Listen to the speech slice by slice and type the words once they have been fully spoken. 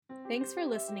Thanks for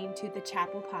listening to the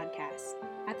Chapel Podcast.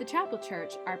 At the Chapel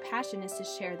Church, our passion is to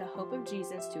share the hope of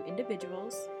Jesus to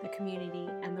individuals, the community,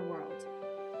 and the world.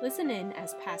 Listen in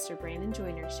as Pastor Brandon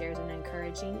Joyner shares an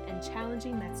encouraging and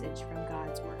challenging message from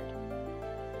God's Word.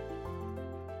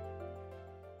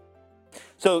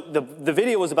 So the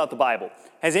video was about the Bible.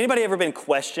 Has anybody ever been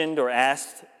questioned or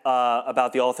asked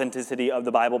about the authenticity of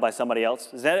the Bible by somebody else?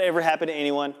 Has that ever happened to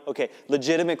anyone? Okay,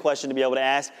 legitimate question to be able to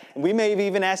ask. And we may have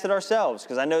even asked it ourselves,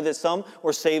 because I know that some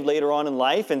were saved later on in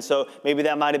life, and so maybe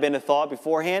that might have been a thought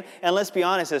beforehand. And let's be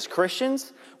honest, as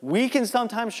Christians, we can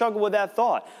sometimes struggle with that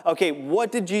thought. Okay,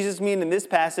 what did Jesus mean in this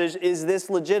passage? Is this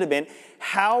legitimate?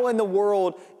 How in the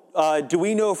world do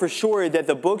we know for sure that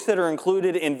the books that are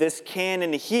included in this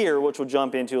canon here, which we'll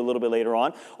jump into a little bit later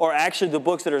on, are actually the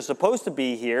books that are supposed to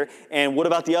be here, and what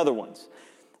about the other ones?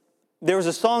 There was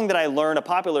a song that I learned, a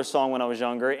popular song when I was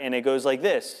younger, and it goes like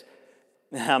this.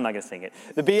 I'm not going to sing it.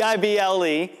 The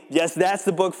B-I-B-L-E, yes, that's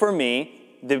the book for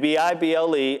me. The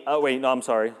B-I-B-L-E, oh wait, no, I'm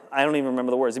sorry. I don't even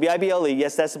remember the words. The B-I-B-L-E,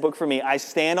 yes, that's the book for me. I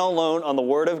stand alone on the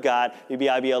word of God, the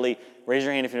B-I-B-L-E. Raise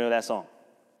your hand if you know that song.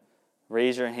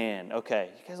 Raise your hand. Okay.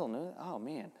 You guys don't know that? Oh,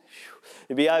 man.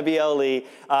 The B-I-B-L-E.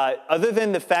 Other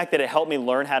than the fact that it helped me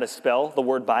learn how to spell the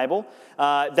word Bible,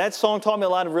 that song taught me a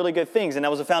lot of really good things, and that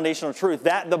was a foundational truth.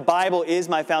 That the Bible is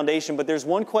my foundation, but there's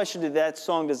one question that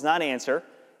song does not answer,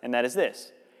 and that is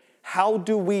this. How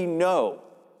do we know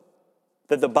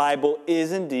that the Bible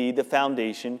is indeed the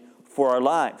foundation for our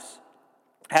lives?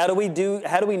 How do we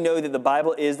know that the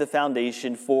Bible is the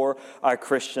foundation for our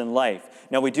Christian life?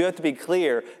 Now, we do have to be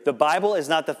clear, the Bible is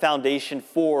not the foundation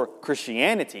for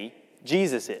Christianity.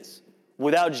 Jesus is.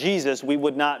 Without Jesus, we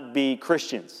would not be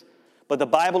Christians. But the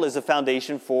Bible is the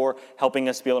foundation for helping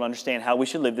us be able to understand how we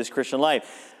should live this Christian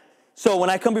life. So when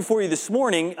I come before you this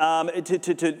morning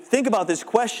to think about this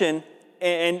question,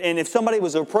 and if somebody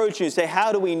was approaching you and say,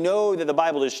 how do we know that the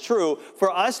Bible is true?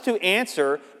 For us to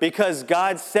answer, because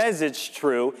God says it's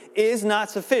true, is not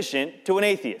sufficient to an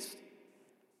atheist.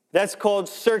 That's called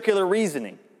circular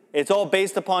reasoning. It's all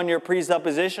based upon your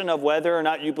presupposition of whether or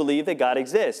not you believe that God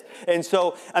exists. And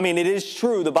so, it is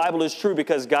true, the Bible is true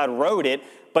because God wrote it,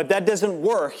 but that doesn't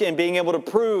work in being able to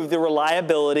prove the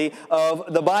reliability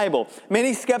of the Bible.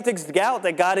 Many skeptics doubt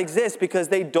that God exists because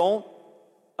they don't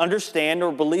understand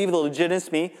or believe the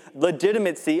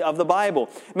legitimacy of the Bible.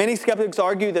 Many skeptics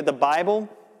argue that the Bible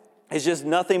is just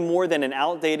nothing more than an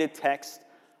outdated text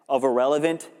of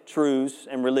irrelevant truths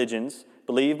and religions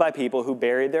believed by people who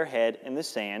buried their head in the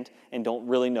sand and don't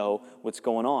really know what's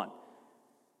going on.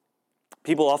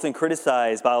 People often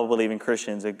criticize Bible-believing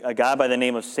Christians. A guy by the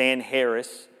name of Sam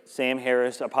Harris,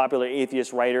 a popular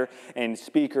atheist writer and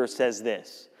speaker, says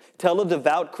this. Tell a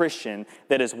devout Christian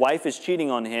that his wife is cheating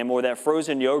on him or that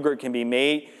frozen yogurt can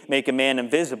make a man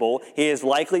invisible. He is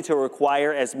likely to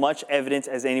require as much evidence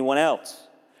as anyone else.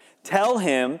 Tell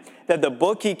him that the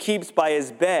book he keeps by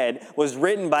his bed was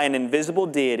written by an invisible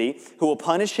deity who will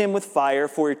punish him with fire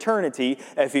for eternity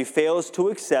if he fails to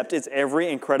accept its every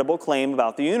incredible claim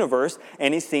about the universe,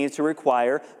 and he seems to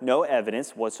require no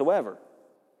evidence whatsoever.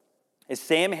 Is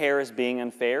Sam Harris being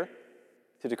unfair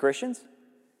to the Christians?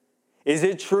 Is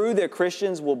it true that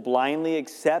Christians will blindly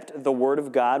accept the Word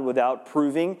of God without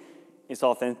proving its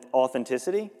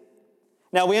authenticity?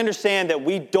 Now, we understand that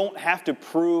we don't have to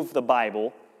prove the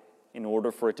Bible in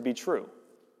order for it to be true.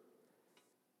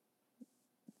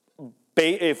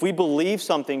 If we believe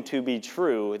something to be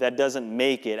true, that doesn't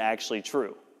make it actually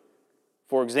true.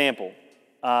 For example,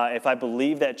 if I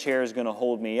believe that chair is going to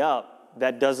hold me up,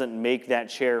 that doesn't make that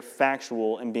chair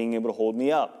factual in being able to hold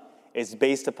me up. It's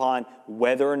based upon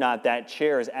whether or not that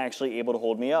chair is actually able to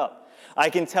hold me up. I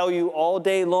can tell you all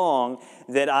day long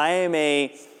that I am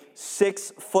a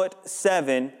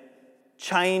 6'7"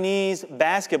 Chinese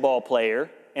basketball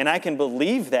player, and I can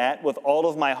believe that with all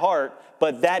of my heart,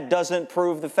 but that doesn't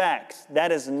prove the facts.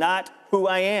 That is not who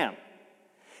I am.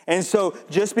 And so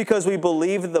just because we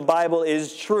believe that the Bible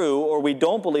is true or we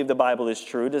don't believe the Bible is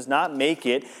true does not make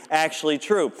it actually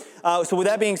true. So with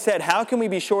that being said, how can we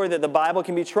be sure that the Bible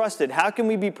can be trusted? How can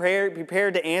we be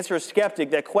prepared to answer a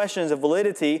skeptic that questions the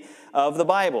validity of the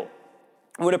Bible?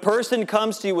 When a person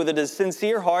comes to you with a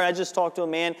sincere heart, I just talked to a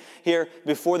man here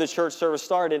before the church service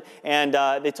started, and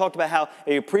they talked about how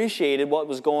they appreciated what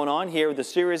was going on here with the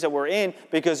series that we're in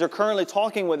because they're currently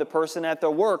talking with a person at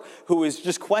their work who is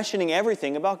just questioning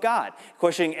everything about God,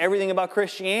 questioning everything about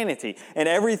Christianity, and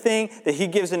everything that he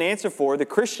gives an answer for, the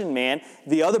Christian man,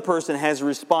 the other person has a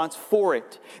response for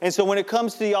it. And so when it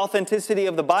comes to the authenticity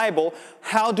of the Bible,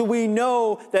 how do we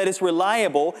know that it's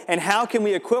reliable, and how can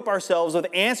we equip ourselves with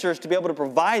answers to be able to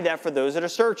provide that for those that are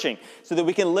searching so that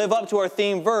we can live up to our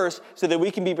theme verse so that we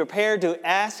can be prepared to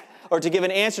ask or to give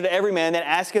an answer to every man that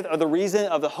asketh of the reason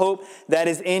of the hope that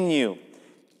is in you.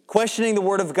 Questioning the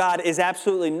word of God is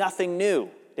absolutely nothing new.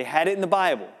 They had it in the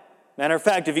Bible. Matter of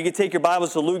fact, if you could take your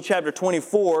Bibles to Luke chapter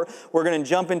 24, we're going to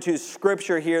jump into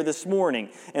Scripture here this morning.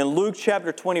 In Luke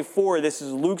chapter 24, this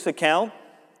is Luke's account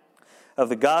of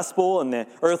the gospel and the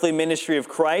earthly ministry of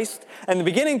Christ. And the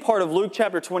beginning part of Luke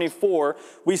chapter 24,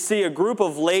 we see a group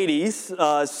of ladies.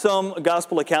 Some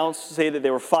gospel accounts say that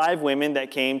there were 5 women that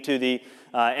came to the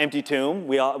empty tomb.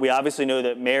 We obviously know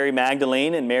that Mary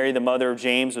Magdalene and Mary, the mother of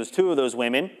James, was 2 of those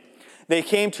women. They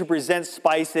came to present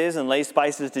spices and lay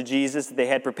spices to Jesus that they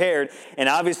had prepared. And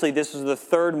obviously this was the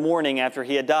 3rd morning after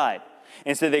he had died.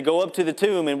 And so they go up to the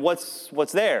tomb, and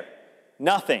what's there?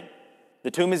 Nothing.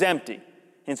 The tomb is empty.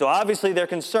 And so obviously they're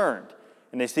concerned.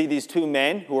 And they see these 2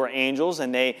 men who are angels,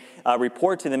 and they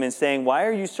report to them and saying, "Why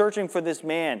are you searching for this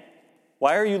man?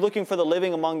 Why are you looking for the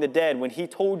living among the dead when he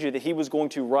told you that he was going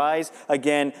to rise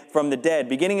again from the dead?"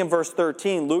 Beginning in verse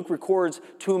 13, Luke records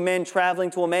 2 men traveling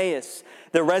to Emmaus.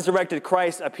 The resurrected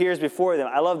Christ appears before them.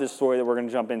 I love this story that we're going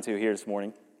to jump into here this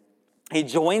morning. He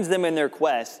joins them in their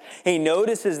quest. He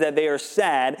notices that they are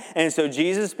sad, and so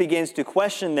Jesus begins to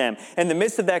question them. In the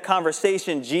midst of that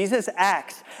conversation, Jesus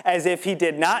acts as if he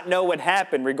did not know what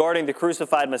happened regarding the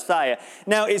crucified Messiah.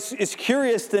 Now, it's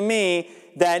curious to me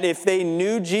that if they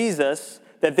knew Jesus,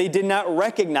 that they did not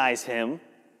recognize him.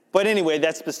 But anyway,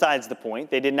 that's besides the point.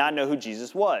 They did not know who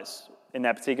Jesus was in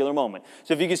that particular moment.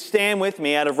 So if you could stand with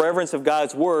me out of reverence of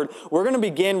God's word, we're going to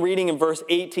begin reading in verse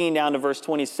 18 down to verse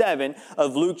 27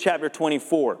 of Luke chapter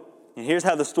 24. And here's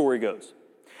how the story goes.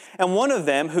 "And one of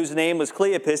them, whose name was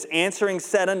Cleopas, answering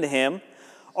said unto him,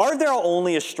 Art thou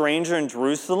only a stranger in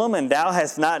Jerusalem, and thou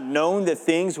hast not known the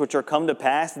things which are come to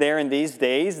pass there in these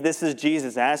days?" This is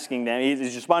Jesus asking them.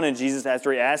 He's responding to Jesus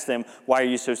after he asked them, "Why are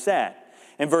you so sad?"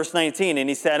 In verse 19, "And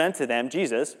he said unto them,"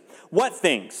 Jesus, "What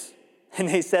things?" And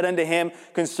they said unto him,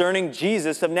 "Concerning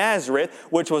Jesus of Nazareth,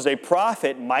 which was a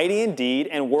prophet, mighty in deed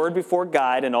and word before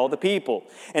God and all the people,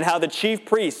 and how the chief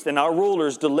priests and our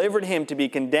rulers delivered him to be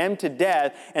condemned to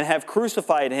death and have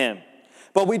crucified him.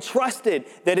 But we trusted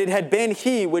that it had been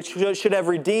he which should have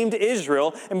redeemed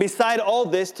Israel. And beside all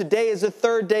this, today is the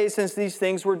 3rd day since these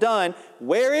things were done.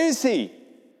 Where is he?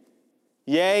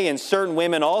 Yea, and certain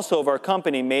women also of our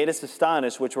company made us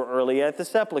astonished, which were early at the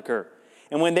sepulchre.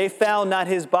 And when they found not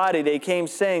his body, they came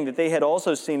saying that they had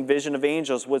also seen vision of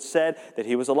angels, which said that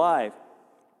he was alive.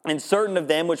 And certain of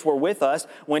them which were with us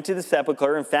went to the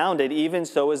sepulchre and found it, even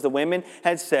so as the women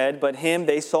had said, but him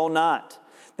they saw not.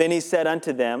 Then he said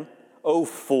unto them, O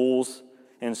fools,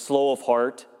 and slow of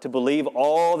heart, to believe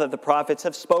all that the prophets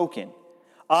have spoken.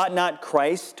 Ought not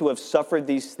Christ to have suffered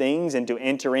these things and to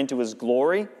enter into his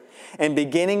glory? And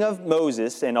beginning of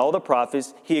Moses and all the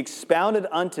prophets, he expounded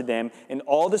unto them in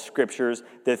all the scriptures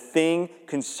the thing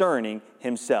concerning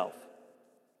himself.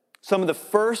 Some of the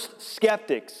first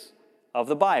skeptics of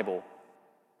the Bible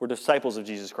were disciples of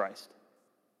Jesus Christ.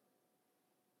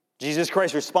 Jesus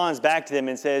Christ responds back to them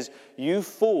and says, "You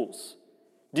fools,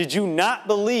 did you not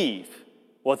believe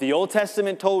what the Old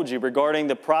Testament told you regarding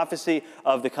the prophecy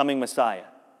of the coming Messiah?"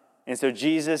 And so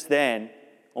Jesus then,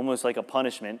 almost like a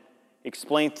punishment,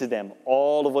 explained to them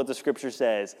all of what the Scripture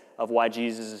says of why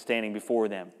Jesus is standing before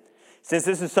them. Since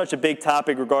this is such a big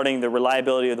topic regarding the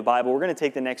reliability of the Bible, we're going to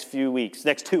take the next 2 weeks,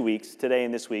 today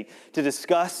and this week, to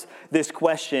discuss this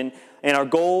question. And our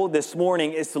goal this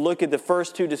morning is to look at the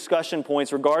first 2 discussion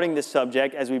points regarding this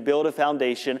subject as we build a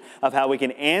foundation of how we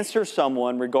can answer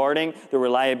someone regarding the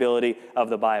reliability of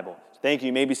the Bible. Thank you.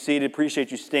 You may be seated.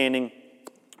 Appreciate you standing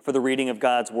for the reading of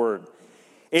God's Word.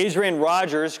 Adrian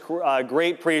Rogers, a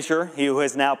great preacher, he who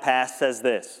has now passed, says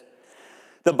this: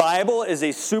 "The Bible is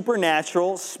a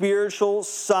supernatural, spiritual,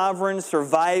 sovereign,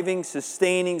 surviving,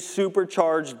 sustaining,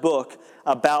 supercharged book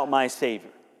about my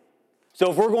Savior." So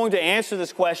if we're going to answer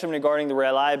this question regarding the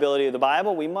reliability of the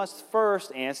Bible, we must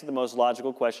first answer the most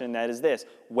logical question, and that is this: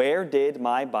 where did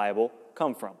my Bible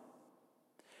come from?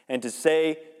 And to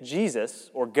say Jesus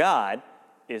or God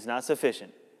is not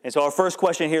sufficient. And so our first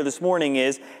question here this morning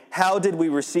is, how did we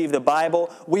receive the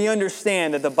Bible? We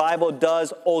understand that the Bible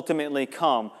does ultimately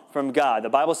come from God. The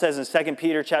Bible says in 2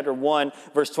 Peter chapter 1,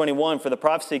 verse 21, "For the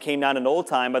prophecy came not in old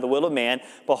time by the will of man,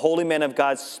 but holy men of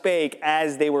God spake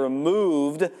as they were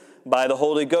moved by the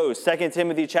Holy Ghost." 2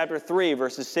 Timothy chapter 3,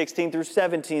 verses 16 through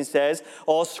 17 says,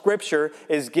 "All Scripture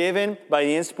is given by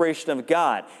the inspiration of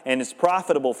God, and is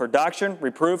profitable for doctrine,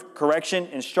 reproof, correction,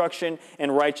 instruction,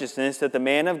 and righteousness, that the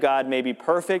man of God may be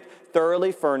perfect,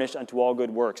 thoroughly furnished unto all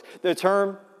good works." The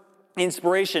term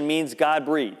inspiration means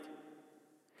God-breathed.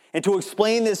 And to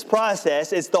explain this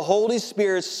process, it's the Holy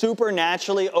Spirit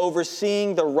supernaturally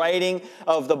overseeing the writing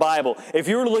of the Bible. If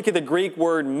you were to look at the Greek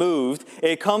word moved,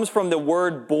 it comes from the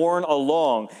word borne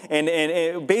along.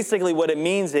 And basically what it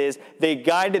means is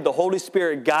the Holy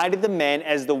Spirit guided the men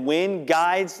as the wind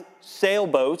guides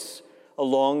sailboats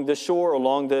along the shore,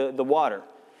 along the water.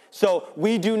 So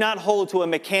we do not hold to a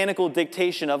mechanical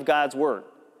dictation of God's word.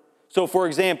 So for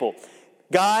example,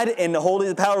 God and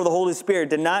the power of the Holy Spirit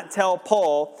did not tell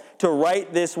Paul to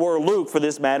write this, or Luke for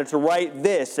this matter, to write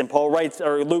this, and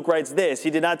Luke writes this. He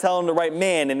did not tell him to write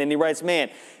man, and then he writes man.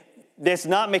 That's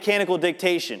not mechanical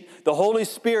dictation. The Holy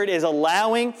Spirit is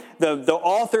allowing the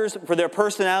authors for their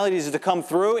personalities to come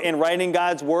through in writing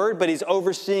God's word, but he's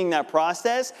overseeing that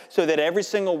process so that every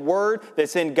single word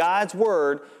that's in God's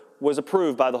word was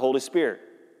approved by the Holy Spirit,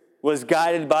 was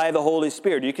guided by the Holy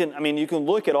Spirit. You can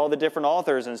look at all the different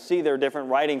authors and see their different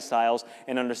writing styles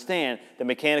and understand that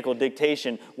mechanical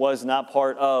dictation was not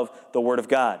part of the Word of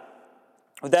God.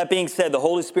 With that being said, the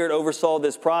Holy Spirit oversaw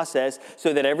this process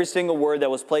so that every single word that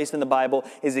was placed in the Bible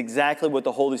is exactly what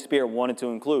the Holy Spirit wanted to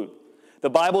include. The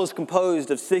Bible is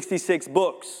composed of 66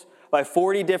 books by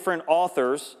 40 different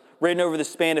authors written over the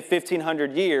span of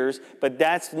 1,500 years, but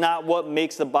that's not what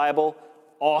makes the Bible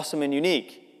awesome and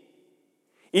unique.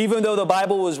 Even though the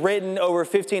Bible was written over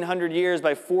 1,500 years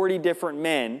by 40 different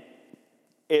men,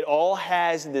 it all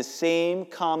has the same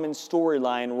common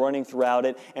storyline running throughout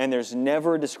it, and there's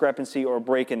never a discrepancy or a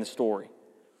break in the story.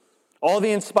 All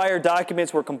the inspired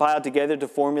documents were compiled together to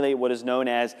formulate what is known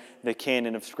as the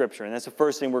canon of Scripture. And that's the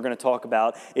first thing we're going to talk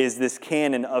about is this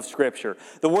canon of Scripture.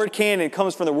 The word canon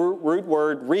comes from the root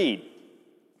word reed.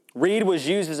 Reed was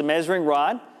used as a measuring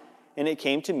rod, and it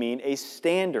came to mean a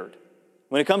standard.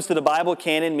 When it comes to the Bible,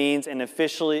 canon means an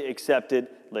officially accepted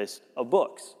list of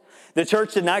books. The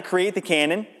church did not create the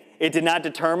canon. It did not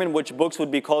determine which books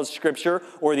would be called Scripture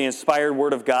or the inspired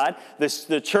Word of God.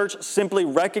 The church simply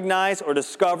recognized or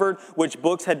discovered which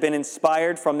books had been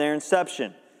inspired from their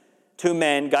inception. Two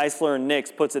men, Geisler and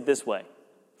Nix, puts it this way.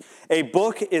 A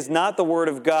book is not the Word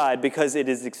of God because it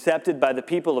is accepted by the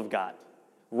people of God.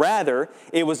 Rather,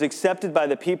 it was accepted by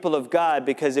the people of God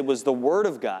because it was the Word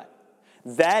of God.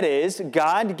 That is,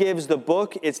 God gives the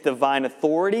book its divine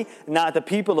authority, not the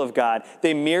people of God.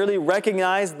 They merely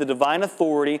recognize the divine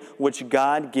authority which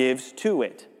God gives to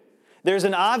it. There's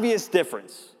an obvious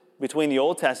difference between the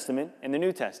Old Testament and the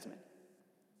New Testament.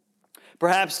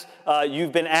 Perhaps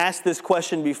you've been asked this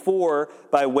question before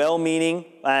by well-meaning,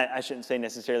 I shouldn't say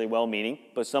necessarily well-meaning,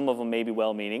 but some of them may be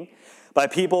well-meaning, by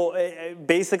people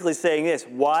basically saying this: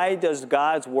 why does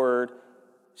God's word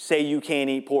say you can't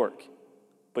eat pork?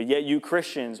 But yet you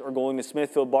Christians are going to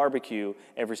Smithfield Barbecue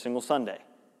every single Sunday.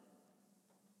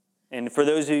 And for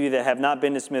those of you that have not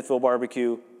been to Smithfield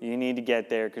Barbecue, you need to get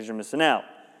there because you're missing out.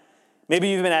 Maybe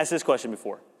you've been asked this question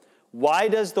before. Why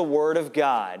does the Word of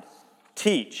God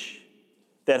teach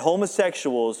that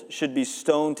homosexuals should be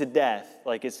stoned to death,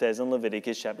 like it says in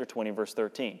Leviticus chapter 20, verse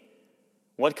 13?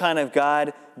 What kind of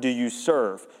God do you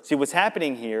serve? See, what's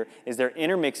happening here is they're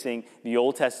intermixing the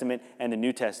Old Testament and the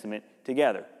New Testament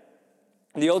together.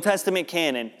 The Old Testament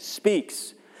canon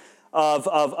speaks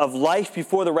of life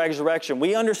before the resurrection.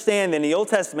 We understand that in the Old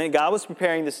Testament, God was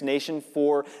preparing this nation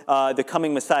for the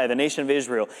coming Messiah, the nation of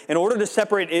Israel. In order to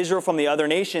separate Israel from the other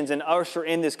nations and usher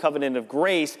in this covenant of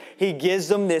grace, he gives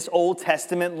them this Old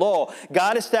Testament law.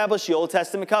 God established the Old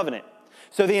Testament covenant.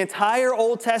 So the entire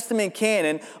Old Testament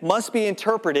canon must be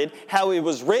interpreted how it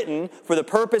was written for the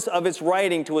purpose of its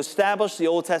writing to establish the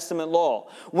Old Testament law.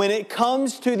 When it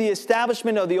comes to the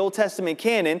establishment of the Old Testament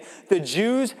canon, the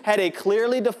Jews had a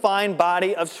clearly defined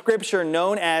body of Scripture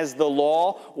known as the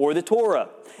law or the Torah.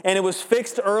 And it was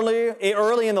fixed early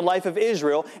in the life of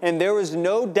Israel, and there was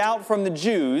no doubt from the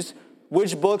Jews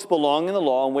which books belong in the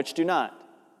law and which do not.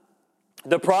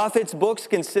 The prophets' books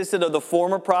consisted of the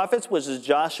former prophets, which is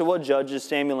Joshua, Judges,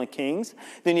 Samuel, and Kings.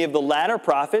 Then you have the latter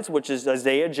prophets, which is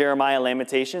Isaiah, Jeremiah,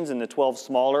 Lamentations, and the 12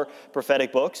 smaller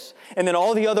prophetic books. And then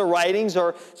all the other writings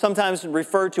are sometimes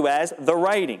referred to as the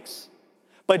writings.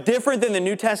 But different than the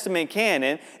New Testament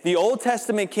canon, the Old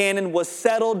Testament canon was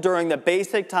settled during the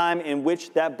basic time in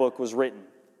which that book was written.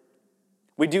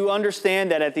 We do understand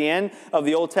that at the end of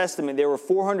the Old Testament, there were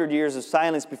 400 years of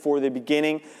silence before the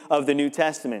beginning of the New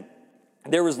Testament.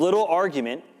 There was little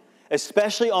argument,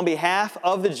 especially on behalf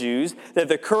of the Jews, that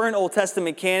the current Old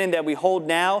Testament canon that we hold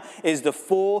now is the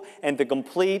full and the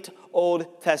complete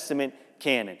Old Testament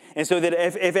canon. And so that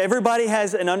if everybody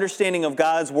has an understanding of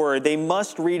God's Word, they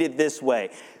must read it this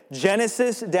way.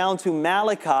 Genesis down to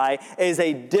Malachi is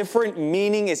a different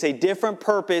meaning, it's a different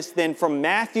purpose than from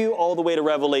Matthew all the way to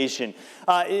Revelation.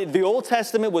 The Old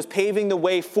Testament was paving the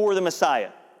way for the Messiah.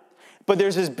 But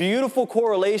there's this beautiful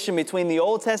correlation between the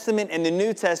Old Testament and the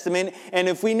New Testament. And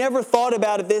if we never thought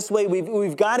about it this way,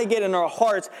 we've got to get in our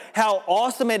hearts how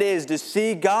awesome it is to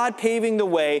see God paving the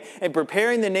way and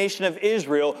preparing the nation of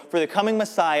Israel for the coming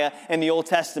Messiah in the Old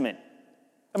Testament.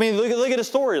 I mean, look at the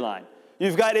storyline.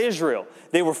 You've got Israel.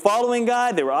 They were following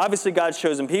God. They were obviously God's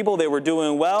chosen people. They were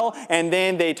doing well. And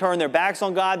then they turned their backs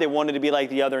on God. They wanted to be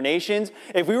like the other nations.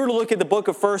 If we were to look at the book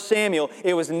of 1 Samuel,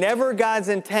 it was never God's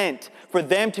intent for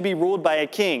them to be ruled by a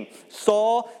king.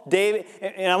 Saul, David,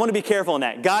 and I want to be careful on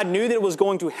that. God knew that it was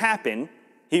going to happen.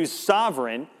 He was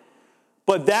sovereign.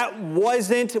 But that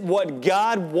wasn't what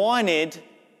God wanted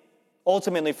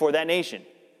ultimately for that nation.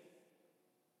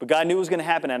 But God knew it was going to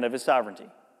happen out of his sovereignty.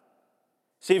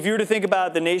 See, if you were to think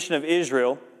about the nation of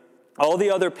Israel, all the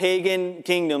other pagan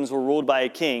kingdoms were ruled by a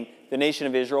king. The nation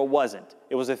of Israel wasn't.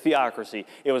 It was a theocracy.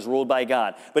 It was ruled by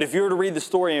God. But if you were to read the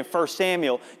story in 1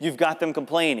 Samuel, you've got them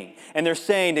complaining. And they're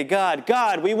saying to God,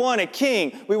 God, we want a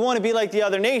king. We want to be like the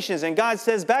other nations. And God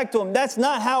says back to them, that's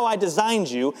not how I designed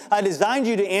you. I designed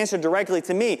you to answer directly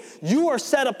to me. You are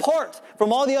set apart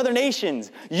from all the other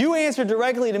nations. You answer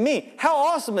directly to me. How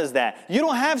awesome is that? You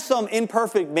don't have some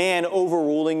imperfect man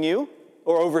overruling you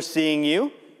or overseeing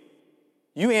you.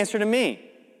 You answer to me.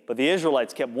 But the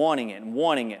Israelites kept wanting it and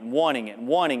wanting it and wanting it and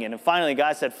wanting it. And finally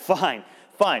God said, fine.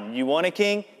 You want a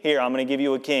king? Here, I'm going to give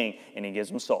you a king. And he gives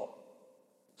them Saul.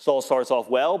 Saul starts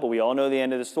off well, but we all know the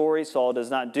end of the story. Saul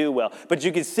does not do well. But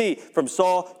you can see from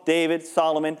Saul, David,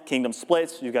 Solomon, kingdom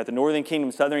splits. You've got the northern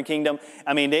kingdom, southern kingdom.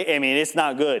 I mean, it's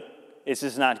not good. It's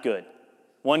just not good.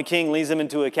 One king leads them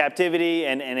into a captivity,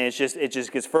 and it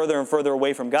just gets further and further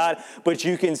away from God. But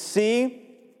you can see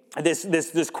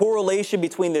this correlation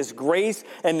between this grace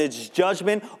and this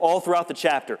judgment all throughout the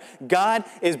chapter. God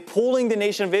is pulling the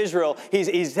nation of Israel.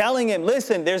 He's telling him,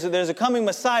 listen, there's a coming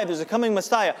Messiah. There's a coming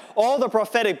Messiah. All the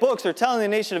prophetic books are telling the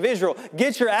nation of Israel,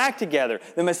 get your act together.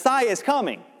 The Messiah is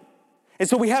coming. And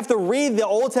so we have to read the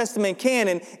Old Testament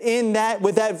canon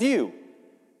with that view.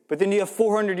 But then you have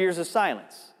 400 years of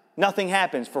silence. Nothing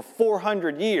happens for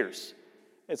 400 years.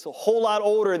 It's a whole lot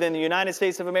older than the United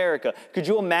States of America. Could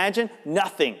you imagine?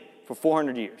 Nothing for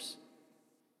 400 years.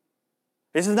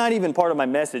 This is not even part of my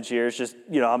message here. It's just,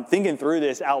 I'm thinking through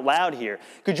this out loud here.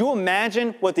 Could you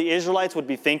imagine what the Israelites would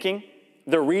be thinking?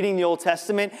 They're reading the Old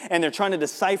Testament and they're trying to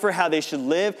decipher how they should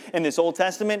live in this Old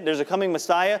Testament. There's a coming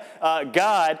Messiah.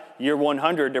 God, year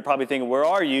 100, they're probably thinking, where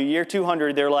are you? Year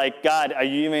 200, they're like, God, are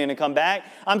you even going to come back?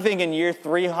 I'm thinking year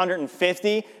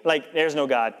 350, like, there's no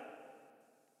God.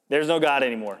 There's no God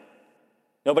anymore.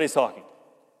 Nobody's talking.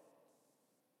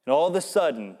 And all of a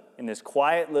sudden, in this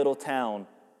quiet little town,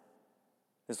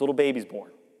 this little baby's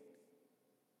born.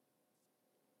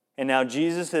 And now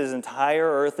Jesus' entire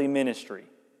earthly ministry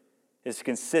is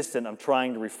consistent of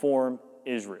trying to reform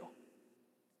Israel.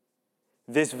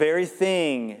 This very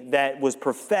thing that was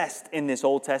professed in this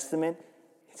Old Testament,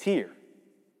 it's here.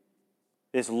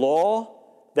 This law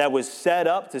that was set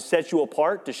up to set you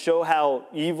apart, to show how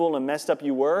evil and messed up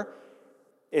you were,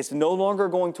 it's no longer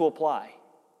going to apply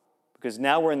because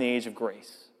now we're in the age of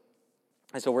grace.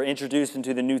 And so we're introduced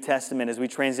into the New Testament. As we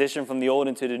transition from the Old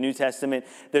into the New Testament,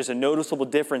 there's a noticeable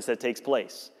difference that takes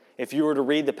place. If you were to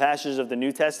read the passages of the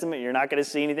New Testament, you're not going to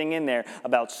see anything in there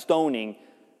about stoning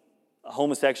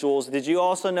homosexuals. Did you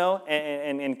also know,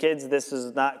 and kids, this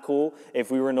is not cool. If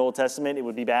we were in the Old Testament, it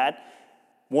would be bad.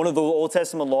 One of the Old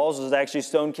Testament laws was to actually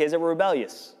stone kids that were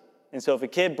rebellious. And so if a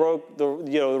kid broke the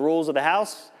rules of the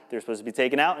house, they're supposed to be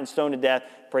taken out and stoned to death.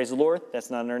 Praise the Lord, that's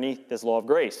not underneath this law of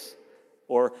grace.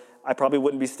 Or I probably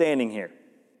wouldn't be standing here.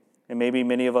 And maybe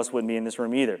many of us wouldn't be in this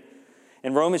room either.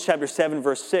 In Romans chapter 7,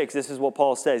 verse 6, this is what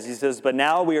Paul says. He says, but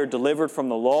now we are delivered from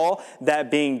the law,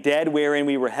 that being dead wherein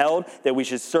we were held, that we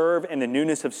should serve in the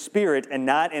newness of spirit and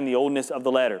not in the oldness of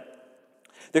the letter.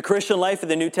 The Christian life of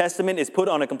the New Testament is put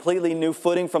on a completely new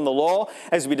footing from the law.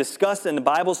 As we discussed in the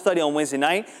Bible study on Wednesday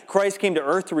night, Christ came to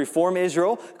earth to reform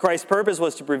Israel. Christ's purpose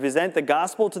was to present the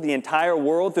gospel to the entire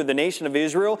world through the nation of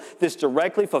Israel. This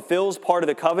directly fulfills part of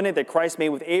the covenant that Christ made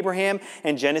with Abraham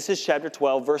in Genesis chapter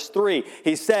 12, verse 3.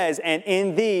 He says, and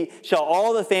in thee shall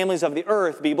all the families of the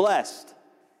earth be blessed.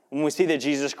 When we see that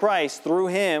Jesus Christ, through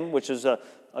him, which is a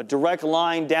direct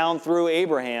line down through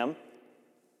Abraham,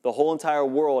 the whole entire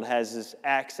world has this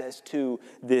access to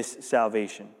this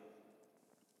salvation.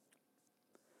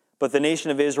 But the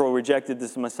nation of Israel rejected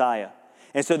this Messiah.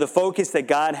 And so the focus that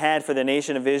God had for the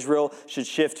nation of Israel should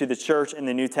shift to the church in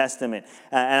the New Testament.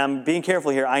 And I'm being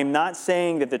careful here. I'm not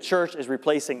saying that the church is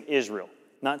replacing Israel.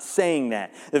 Not saying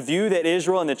that. The view that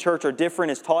Israel and the church are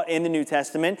different is taught in the New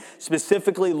Testament.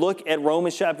 Specifically, look at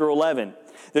Romans chapter 11.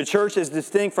 The church is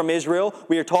distinct from Israel.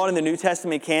 We are taught in the New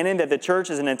Testament canon that the church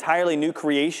is an entirely new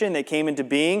creation that came into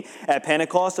being at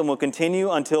Pentecost and will continue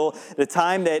until the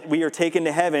time that we are taken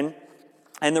to heaven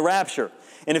and the rapture.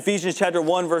 In Ephesians chapter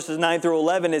 1, verses 9 through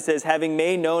 11, it says, having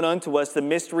made known unto us the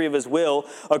mystery of his will,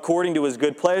 according to his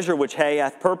good pleasure, which he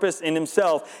hath purposed in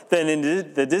himself, that in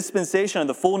the dispensation of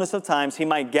the fullness of times he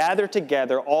might gather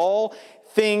together all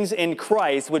things in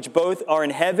Christ, which both are in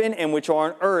heaven and which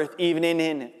are on earth, even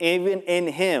in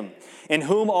him, in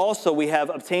whom also we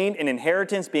have obtained an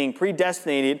inheritance, being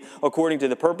predestinated according to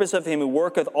the purpose of him who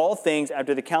worketh all things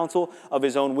after the counsel of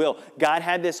his own will. God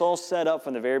had this all set up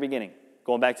from the very beginning.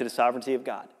 Going back to the sovereignty of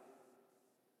God.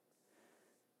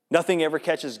 Nothing ever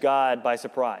catches God by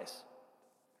surprise.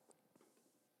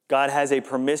 God has a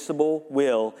permissible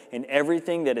will, and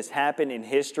everything that has happened in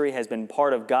history has been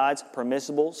part of God's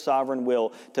permissible sovereign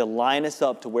will to line us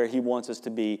up to where he wants us to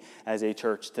be as a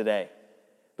church today.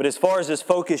 But as far as this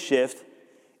focus shift,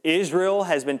 Israel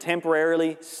has been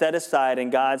temporarily set aside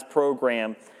in God's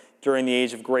program during the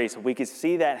age of grace. We could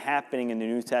see that happening in the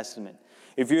New Testament.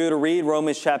 If you were to read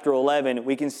Romans chapter 11,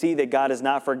 we can see that God has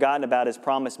not forgotten about his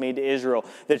promise made to Israel.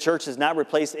 The church has not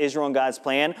replaced Israel in God's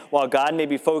plan. While God may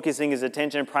be focusing his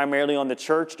attention primarily on the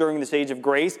church during this age of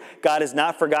grace, God has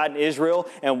not forgotten Israel,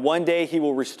 and one day he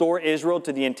will restore Israel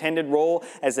to the intended role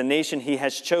as a nation he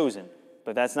has chosen.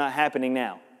 But that's not happening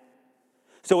now.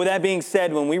 So with that being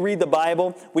said, when we read the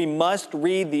Bible, we must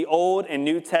read the Old and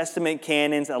New Testament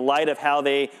canons in light of how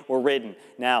they were written.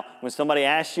 Now, when somebody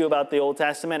asks you about the Old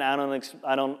Testament, I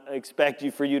don't expect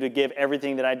for you to give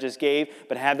everything that I just gave,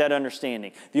 but have that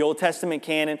understanding. The Old Testament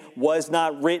canon was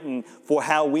not written for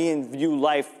how we view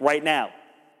life right now.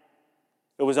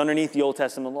 It was underneath the Old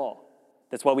Testament law.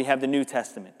 That's why we have the New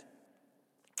Testament.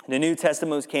 The New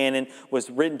Testament canon was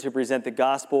written to present the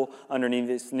gospel underneath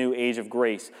this new age of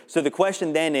grace. So the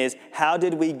question then is, how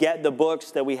did we get the books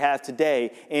that we have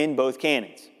today in both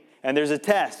canons? And there's a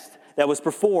test that was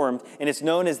performed, and it's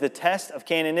known as the test of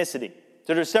canonicity.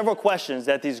 So there's several questions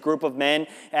that these group of men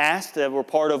asked that were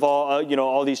part of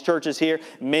all these churches here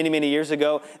many, many years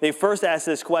ago. They first asked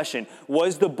this question: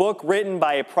 was the book written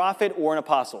by a prophet or an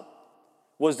apostle?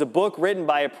 Was the book written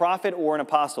by a prophet or an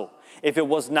apostle? If it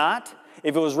was not,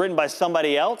 if it was written by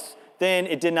somebody else, then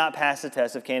it did not pass the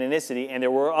test of canonicity, and there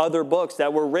were other books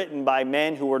that were written by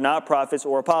men who were not prophets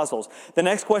or apostles. The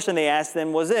next question they asked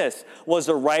them was this: was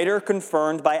the writer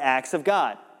confirmed by acts of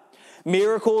God?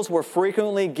 Miracles were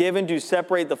frequently given to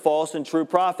separate the false and true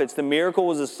prophets. The miracle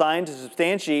was assigned to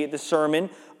substantiate the sermon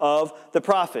of the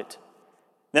prophet.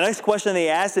 The next question they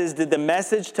asked is, did the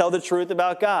message tell the truth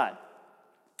about God?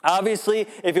 Obviously,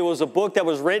 if it was a book that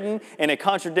was written and it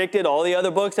contradicted all the other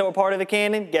books that were part of the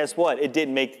canon, guess what? It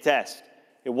didn't make the test.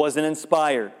 It wasn't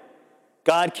inspired.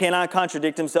 God cannot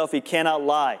contradict himself. He cannot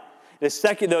lie.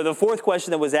 The fourth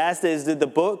question that was asked is, did the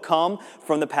book come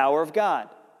from the power of God?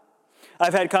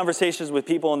 I've had conversations with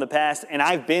people in the past, and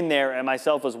I've been there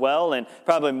myself as well, and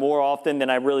probably more often than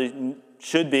I really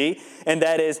should be, and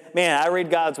that is, man, I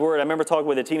read God's word. I remember talking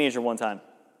with a teenager one time.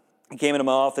 He came into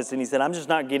my office and he said, I'm just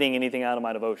not getting anything out of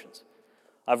my devotions.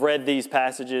 I've read these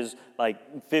passages like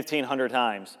 1,500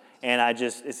 times, and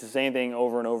it's the same thing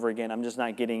over and over again. I'm just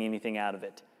not getting anything out of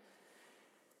it.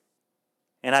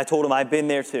 And I told him, I've been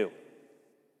there too.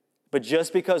 But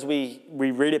just because we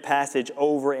read a passage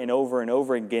over and over and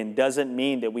over again doesn't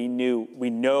mean that we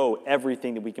know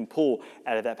everything that we can pull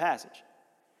out of that passage.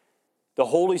 The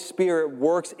Holy Spirit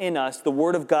works in us. The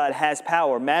Word of God has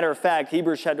power. Matter of fact,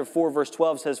 Hebrews chapter 4, verse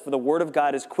 12 says, for the Word of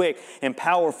God is quick and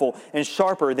powerful and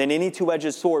sharper than any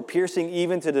two-edged sword, piercing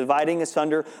even to dividing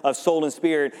asunder of soul and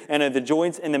spirit, and of the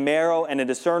joints and the marrow, and a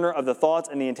discerner of the thoughts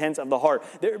and the intents of the heart.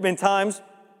 There have been times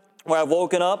where I've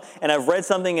woken up and I've read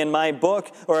something in my book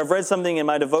or I've read something in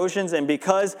my devotions, and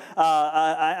because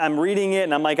I'm reading it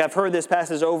and I'm like, I've heard this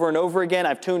passage over and over again,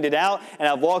 I've tuned it out and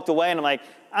I've walked away and I'm like,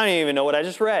 I don't even know what I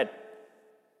just read.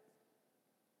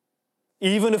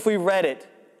 Even if we read it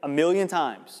 1,000,000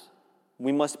 times,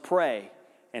 we must pray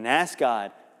and ask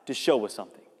God to show us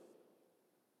something.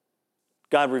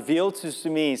 God revealed to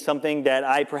me something that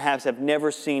I perhaps have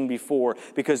never seen before,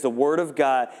 because the Word of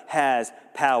God has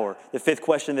power. The fifth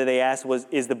question that they asked was,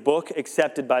 is the book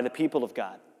accepted by the people of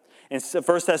God? In 1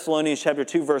 Thessalonians chapter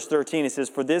 2, verse 13, it says,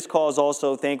 for this cause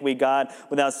also thank we God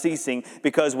without ceasing,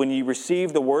 because when you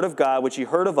received the word of God, which you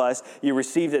heard of us, you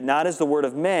received it not as the word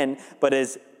of men, but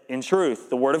as in truth,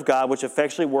 the word of God, which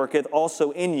effectually worketh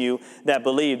also in you that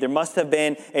believe. There must have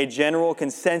been a general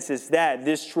consensus that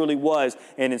this truly was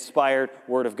an inspired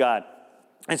word of God.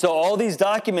 And so all these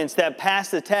documents that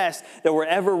passed the test that were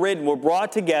ever written were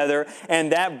brought together,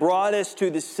 and that brought us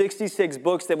to the 66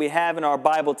 books that we have in our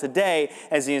Bible today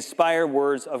as the inspired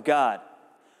words of God.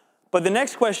 But the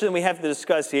next question that we have to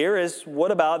discuss here is,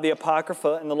 what about the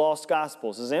Apocrypha and the Lost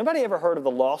Gospels? Has anybody ever heard of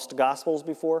the Lost Gospels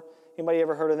before? Anybody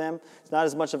ever heard of them? It's not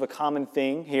as much of a common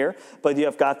thing here, but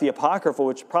you've got the Apocrypha,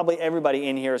 which probably everybody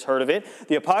in here has heard of it.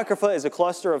 The Apocrypha is a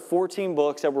cluster of 14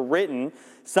 books that were written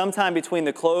sometime between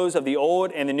the close of the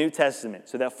Old and the New Testament.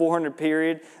 So that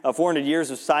 400 years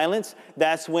of silence,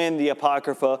 that's when the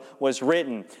Apocrypha was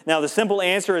written. Now, the simple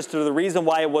answer as to the reason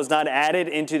why it was not added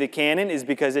into the canon is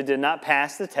because it did not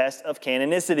pass the test of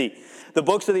canonicity. The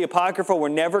books of the Apocrypha were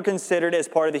never considered as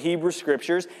part of the Hebrew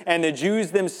Scriptures, and the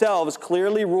Jews themselves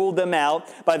clearly ruled them out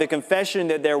by the confession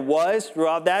that there was,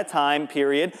 throughout that time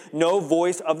period, no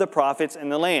voice of the prophets in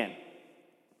the land,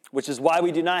 which is why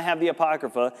we do not have the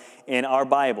Apocrypha in our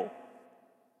Bible.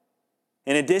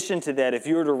 In addition to that, if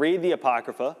you were to read the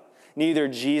Apocrypha, neither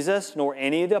Jesus nor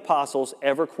any of the apostles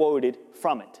ever quoted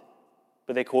from it,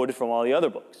 but they quoted from all the other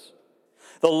books.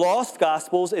 The Lost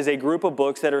Gospels is a group of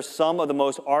books that are some of the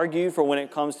most argued for when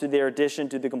it comes to their addition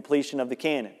to the completion of the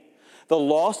canon. The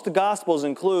Lost Gospels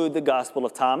include the Gospel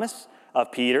of Thomas,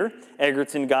 of Peter,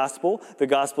 Egerton Gospel, the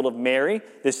Gospel of Mary,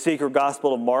 the Secret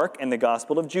Gospel of Mark, and the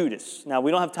Gospel of Judas. Now,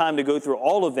 we don't have time to go through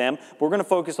all of them, but we're going to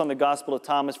focus on the Gospel of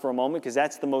Thomas for a moment because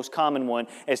that's the most common one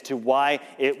as to why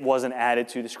it wasn't added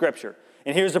to the Scripture.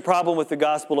 And here's the problem with the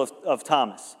Gospel of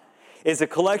Thomas. It's a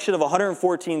collection of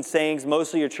 114 sayings,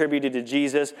 mostly attributed to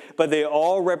Jesus, but they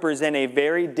all represent a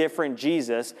very different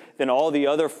Jesus than all the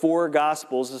other four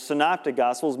Gospels. The Synoptic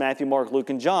Gospels, Matthew, Mark,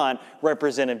 Luke, and John,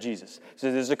 represent of Jesus.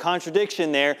 So there's a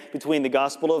contradiction there between the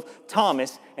Gospel of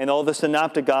Thomas and all the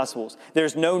Synoptic Gospels.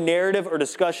 There's no narrative or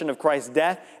discussion of Christ's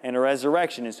death and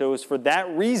resurrection, and so it was for that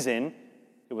reason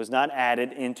it was not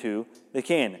added into the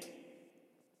canon.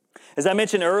 As I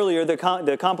mentioned earlier,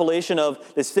 the compilation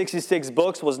of the 66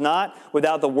 books was not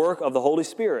without the work of the Holy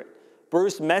Spirit.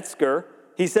 Bruce Metzger,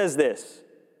 he says this: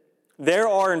 there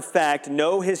are, in fact,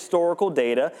 no historical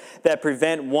data that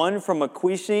prevent one from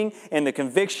acquiescing in the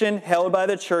conviction held by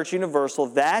the Church Universal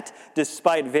that,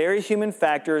 despite very human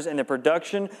factors in the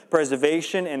production,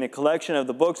 preservation, and the collection of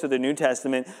the books of the New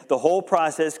Testament, the whole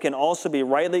process can also be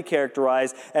rightly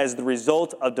characterized as the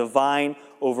result of divine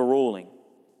overruling.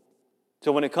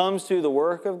 So when it comes to the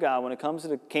work of God, when it comes to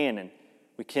the canon,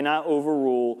 we cannot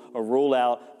overrule or rule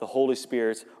out the Holy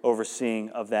Spirit's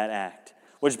overseeing of that act.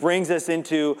 Which brings us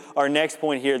into our next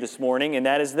point here this morning, and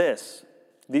that is this.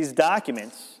 These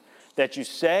documents that you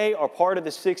say are part of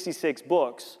the 66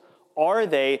 books, are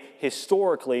they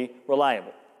historically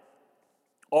reliable?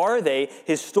 Are they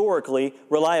historically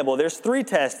reliable? There's three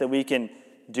tests that we can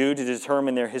do to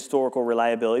determine their historical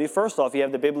reliability. First off, you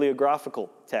have the bibliographical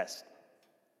test.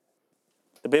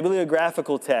 The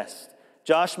bibliographical test.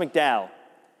 Josh McDowell,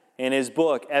 in his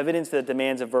book, Evidence That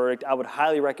Demands a Verdict, I would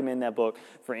highly recommend that book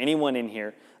for anyone in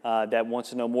here that wants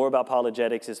to know more about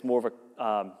apologetics. It's more of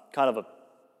a kind of a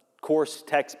course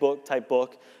textbook type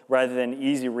book rather than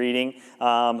easy reading.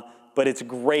 But it's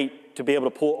great to be able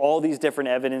to pull all these different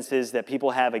evidences that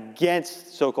people have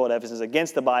against so-called evidences,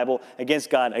 against the Bible, against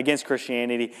God, against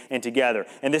Christianity, and together.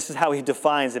 And this is how he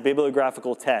defines the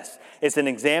bibliographical test. It's an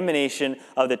examination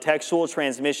of the textual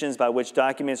transmissions by which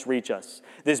documents reach us.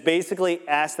 This basically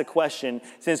asks the question,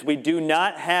 since we do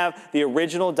not have the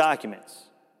original documents,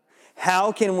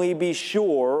 how can we be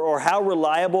sure, or how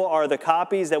reliable are the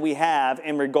copies that we have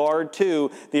in regard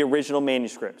to the original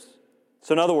manuscripts?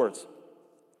 So in other words,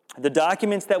 the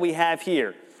documents that we have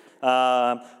here,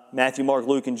 Matthew, Mark,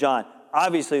 Luke, and John,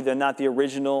 obviously they're not the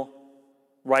original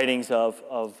writings of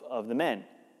the men.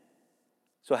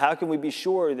 So how can we be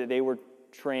sure that they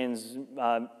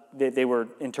were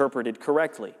interpreted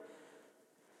correctly?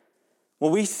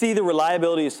 When we see the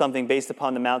reliability of something based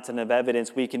upon the mountain of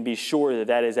evidence, we can be sure that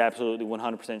that is absolutely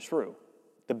 100% true.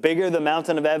 The bigger the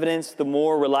mountain of evidence, the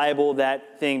more reliable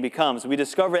that thing becomes. We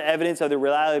discover evidence of the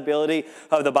reliability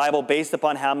of the Bible based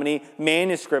upon how many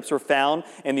manuscripts were found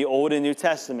in the Old and New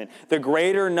Testament. The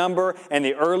greater number and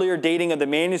the earlier dating of the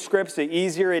manuscripts, the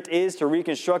easier it is to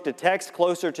reconstruct a text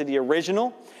closer to the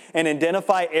original and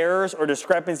identify errors or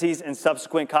discrepancies in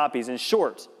subsequent copies. In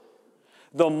short,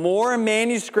 the more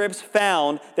manuscripts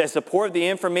found that support the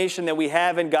information that we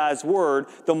have in God's Word,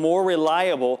 the more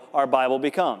reliable our Bible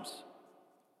becomes.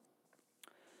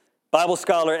 Bible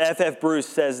scholar F.F. Bruce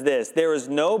says this: there is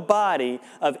no body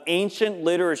of ancient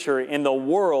literature in the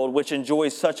world which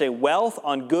enjoys such a wealth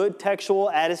on good textual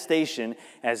attestation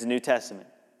as the New Testament.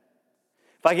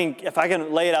 If I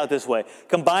can lay it out this way,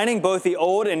 combining both the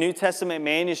Old and New Testament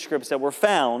manuscripts that were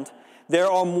found, there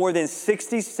are more than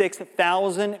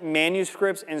 66,000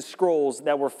 manuscripts and scrolls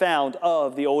that were found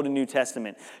of the Old and New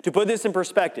Testament. To put this in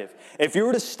perspective, if you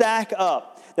were to stack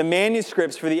up the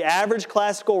manuscripts for the average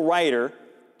classical writer,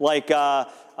 like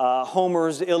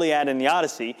Homer's Iliad and the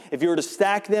Odyssey, if you were to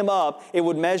stack them up, it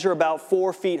would measure about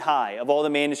 4 feet high of all the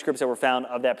manuscripts that were found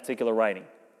of that particular writing.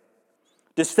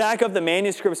 To stack up the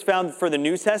manuscripts found for the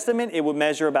New Testament, it would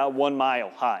measure about 1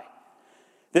 mile high.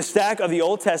 The stack of the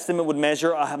Old Testament would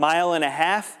measure 1.5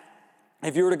 miles.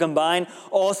 If you were to combine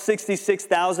all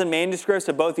 66,000 manuscripts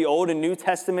of both the Old and New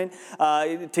Testament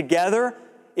together,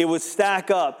 it would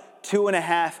stack up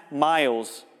 2.5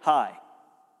 miles high.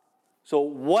 So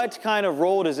what kind of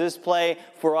role does this play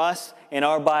for us in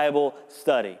our Bible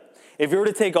study? If you were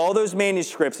to take all those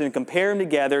manuscripts and compare them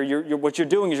together, what you're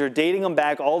doing is you're dating them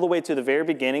back all the way to the very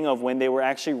beginning of when they were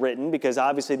actually written, because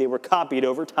obviously they were copied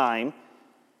over time.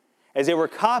 As they were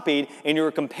copied and you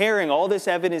were comparing all this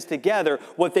evidence together,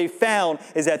 what they found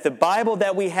is that the Bible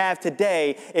that we have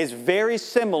today is very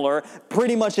similar,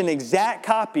 pretty much an exact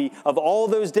copy of all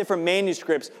those different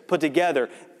manuscripts put together,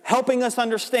 helping us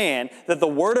understand that the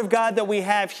Word of God that we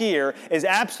have here is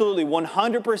absolutely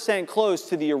 100% close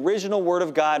to the original Word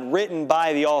of God written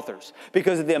by the authors,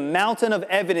 because of the mountain of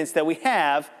evidence that we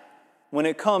have when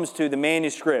it comes to the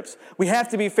manuscripts. We have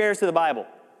to be fair to the Bible.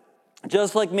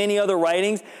 Just like many other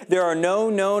writings, there are no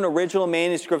known original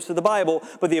manuscripts of the Bible,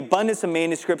 but the abundance of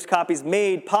manuscripts copies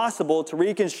made possible to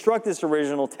reconstruct this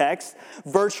original text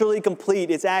virtually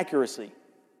complete its accuracy.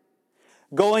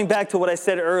 Going back to what I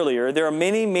said earlier, there are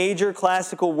many major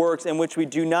classical works in which we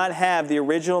do not have the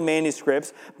original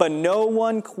manuscripts, but no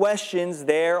one questions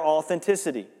their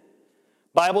authenticity.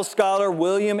 Bible scholar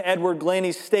William Edward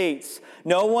Glennie states,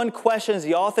 "No one questions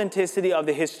the authenticity of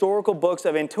the historical books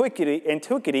of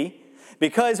antiquity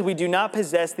because we do not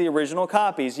possess the original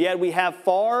copies, yet we have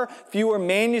far fewer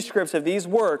manuscripts of these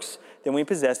works than we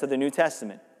possess of the New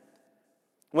Testament."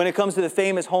 When it comes to the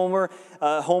famous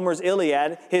Homer's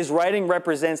Iliad, his writing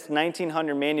represents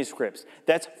 1,900 manuscripts.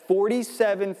 That's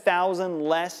 47,000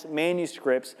 less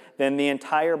manuscripts than the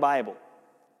entire Bible.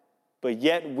 But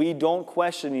yet we don't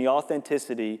question the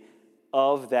authenticity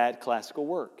of that classical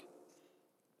work.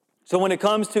 So when it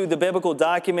comes to the biblical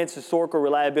documents' historical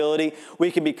reliability,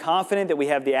 we can be confident that we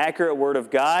have the accurate Word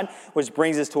of God, which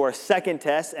brings us to our second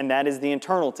test, and that is the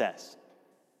internal test.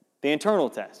 The internal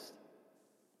test.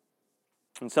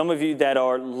 And some of you that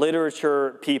are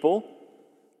literature people,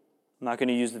 I'm not going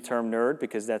to use the term nerd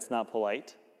because that's not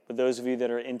polite, but those of you that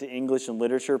are into English and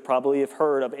literature probably have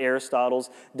heard of Aristotle's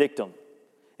dictum.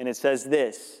 And it says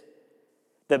this: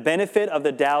 "The benefit of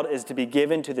the doubt is to be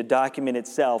given to the document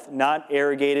itself, not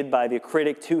arrogated by the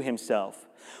critic to himself.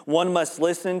 One must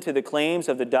listen to the claims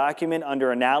of the document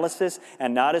under analysis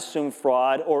and not assume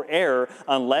fraud or error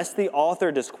unless the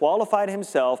author disqualified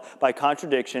himself by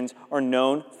contradictions or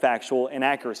known factual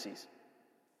inaccuracies."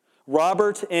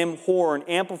 Robert M. Horn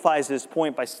amplifies this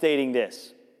point by stating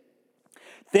this: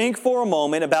 "Think for a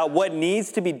moment about what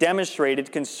needs to be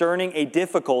demonstrated concerning a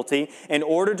difficulty in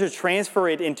order to transfer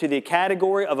it into the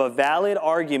category of a valid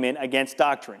argument against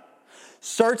doctrine.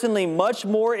 Certainly much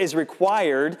more is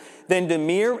required than the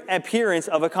mere appearance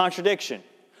of a contradiction.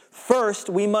 First,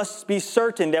 we must be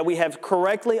certain that we have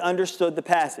correctly understood the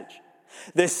passage,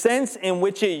 the sense in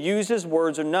which it uses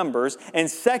words or numbers,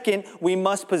 and second, we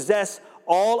must possess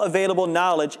all available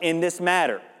knowledge in this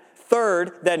matter.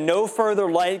 Third, that no further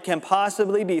light can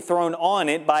possibly be thrown on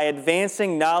it by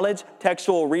advancing knowledge,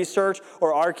 textual research,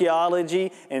 or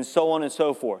archaeology, and so on and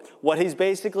so forth." What he's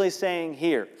basically saying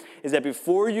here is that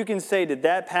before you can say that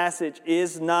that passage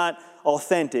is not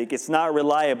authentic, it's not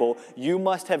reliable, you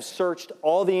must have searched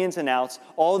all the ins and outs,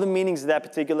 all the meanings of that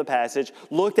particular passage,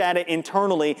 looked at it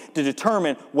internally to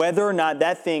determine whether or not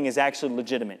that thing is actually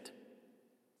legitimate.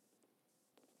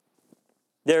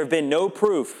 There have been no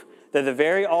proof that the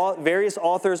various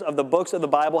authors of the books of the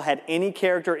Bible had any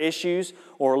character issues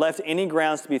or left any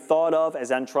grounds to be thought of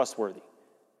as untrustworthy.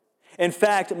 In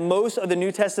fact, most of the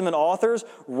New Testament authors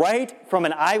write from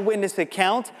an eyewitness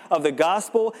account of the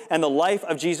gospel and the life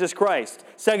of Jesus Christ.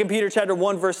 2 Peter chapter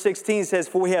 1, verse 16 says,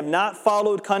 "For we have not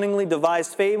followed cunningly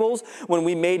devised fables when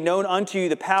we made known unto you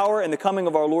the power and the coming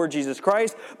of our Lord Jesus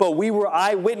Christ, but we were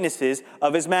eyewitnesses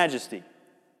of his majesty."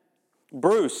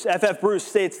 F.F. Bruce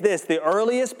states this: "The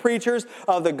earliest preachers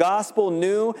of the gospel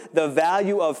knew the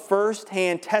value of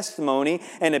first-hand testimony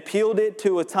and appealed it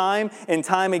to a time and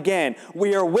time again.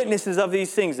 We are witnesses of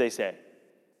these things," they said.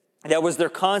 That was their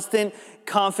constant,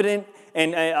 confident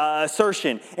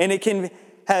assertion. And it can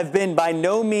have been by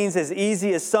no means as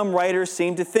easy as some writers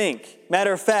seem to think.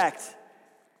 Matter of fact,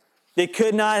 They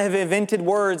could not have invented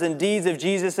words and deeds of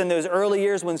Jesus in those early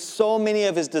years when so many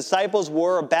of his disciples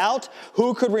were about.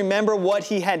 Who could remember what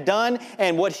he had done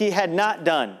and what he had not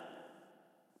done?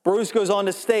 Bruce goes on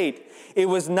to state, it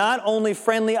was not only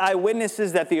friendly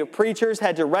eyewitnesses that the preachers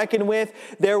had to reckon with,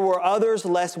 there were others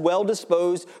less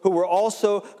well-disposed who were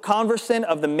also conversant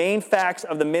of the main facts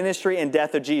of the ministry and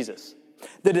death of Jesus.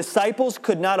 The disciples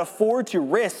could not afford to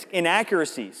risk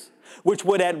inaccuracies, which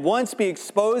would at once be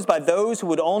exposed by those who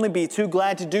would only be too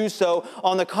glad to do so.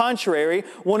 On the contrary,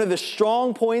 one of the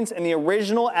strong points in the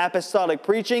original apostolic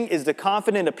preaching is the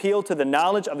confident appeal to the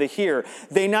knowledge of the hearer.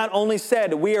 They not only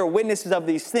said, we are witnesses of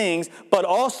these things, but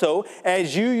also,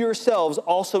 as you yourselves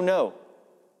also know.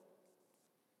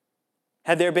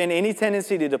 Had there been any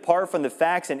tendency to depart from the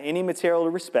facts in any material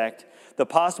respect, the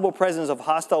possible presence of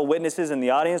hostile witnesses in the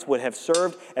audience would have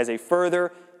served as a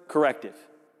further corrective.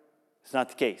 It's not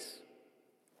the case.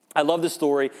 I love the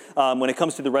story when it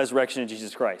comes to the resurrection of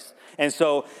Jesus Christ. And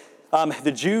so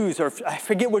the Jews, I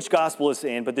forget which gospel it's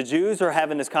in, but the Jews are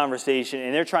having this conversation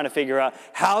and they're trying to figure out,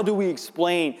 how do we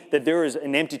explain that there is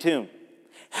an empty tomb?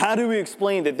 How do we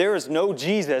explain that there is no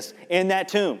Jesus in that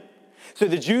tomb? So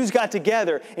the Jews got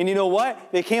together, and you know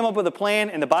what? They came up with a plan,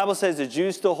 and the Bible says the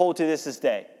Jews still hold to this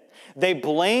day. They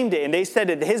blamed it, and they said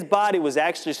that his body was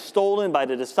actually stolen by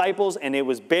the disciples, and it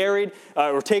was buried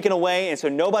or taken away, and so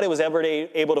nobody was ever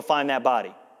able to find that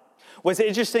body. What's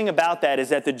interesting about that is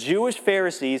that the Jewish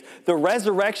Pharisees, the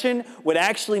resurrection would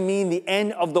actually mean the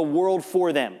end of the world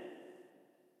for them.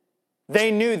 They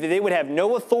knew that they would have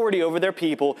no authority over their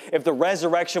people if the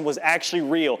resurrection was actually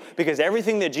real, because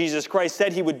everything that Jesus Christ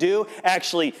said he would do,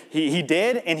 actually he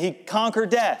did, and he conquered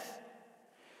death.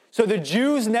 So the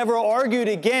Jews never argued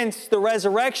against the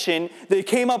resurrection. They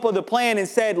came up with a plan and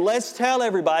said, let's tell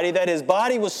everybody that his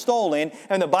body was stolen,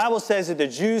 and the Bible says that the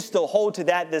Jews still hold to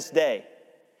that this day.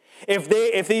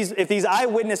 If these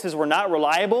eyewitnesses were not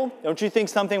reliable, don't you think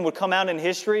something would come out in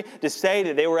history to say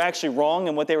that they were actually wrong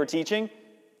in what they were teaching?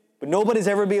 But nobody's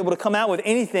ever been able to come out with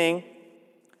anything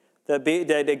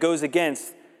that goes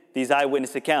against these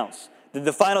eyewitness accounts.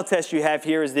 The final test you have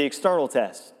here is the external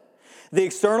test. The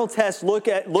external test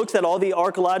looks at all the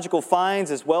archaeological finds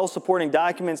as well as supporting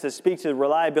documents that speak to the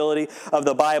reliability of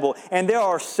the Bible. And there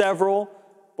are several,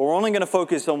 but we're only going to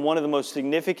focus on one of the most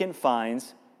significant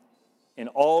finds in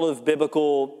all of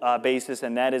biblical basis,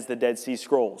 and that is the Dead Sea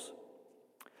Scrolls.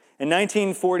 In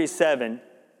 1947,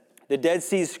 the Dead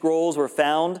Sea Scrolls were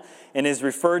found and is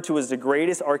referred to as the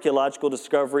greatest archaeological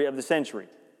discovery of the century.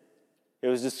 It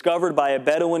was discovered by a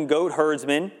Bedouin goat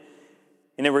herdsman,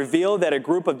 and it revealed that a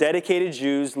group of dedicated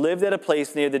Jews lived at a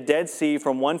place near the Dead Sea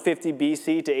from 150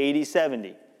 BC to AD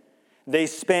 70. They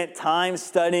spent time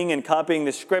studying and copying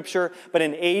the scripture, but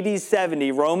in AD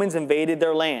 70, Romans invaded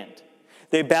their land.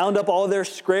 They bound up all their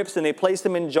scripts and they placed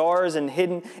them in jars and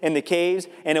hidden in the caves,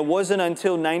 and it wasn't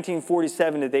until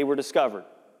 1947 that they were discovered.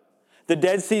 The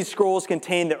Dead Sea Scrolls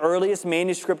contain the earliest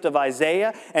manuscript of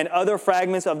Isaiah and other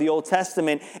fragments of the Old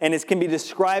Testament, and it can be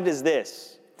described as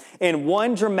this. In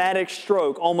one dramatic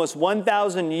stroke, almost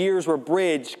 1,000 years were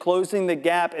bridged, closing the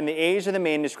gap in the age of the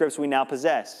manuscripts we now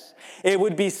possess. It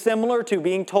would be similar to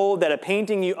being told that a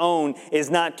painting you own is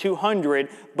not 200,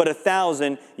 but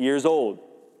 1,000 years old.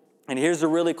 And here's the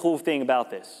really cool thing about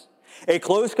this. A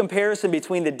close comparison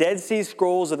between the Dead Sea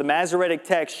Scrolls of the Masoretic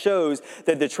text shows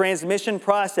that the transmission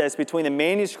process between the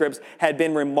manuscripts had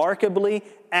been remarkably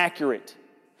accurate.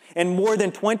 And more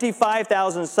than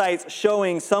 25,000 sites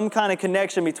showing some kind of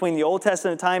connection between the Old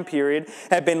Testament time period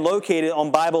have been located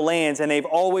on Bible lands, and they've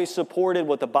always supported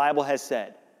what the Bible has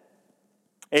said.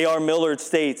 A.R. Millard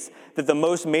states that the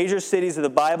most major cities of the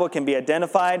Bible can be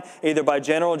identified either by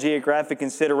general geographic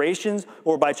considerations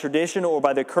or by tradition or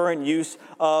by the current use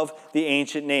of the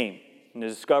ancient name. And the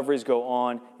discoveries go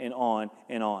on and on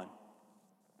and on.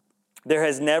 There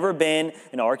has never been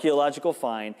an archaeological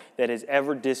find that has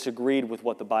ever disagreed with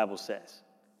what the Bible says.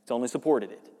 It's only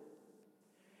supported it.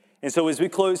 And so as we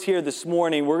close here this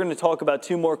morning, we're going to talk about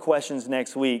two more questions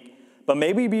next week, but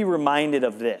maybe be reminded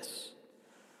of this.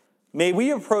 May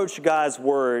we approach God's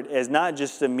Word as not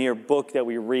just a mere book that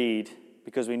we read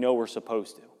because we know we're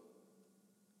supposed to,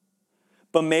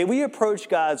 but may we approach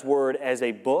God's Word as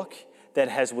a book that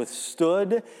has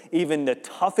withstood even the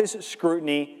toughest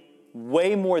scrutiny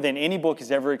way more than any book has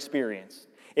ever experienced.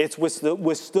 It's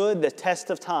withstood the test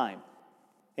of time,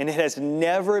 and it has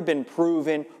never been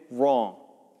proven wrong.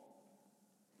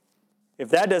 If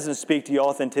that doesn't speak to the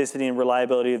authenticity and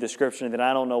reliability of the Scripture, then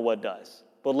I don't know what does.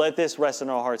 But let this rest in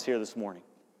our hearts here this morning.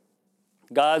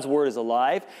 God's Word is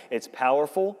alive, it's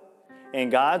powerful,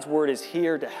 and God's Word is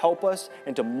here to help us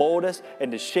and to mold us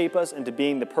and to shape us into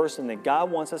being the person that God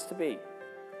wants us to be.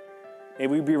 May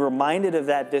we be reminded of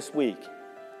that this week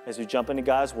as we jump into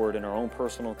God's Word in our own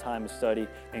personal time of study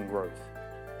and growth.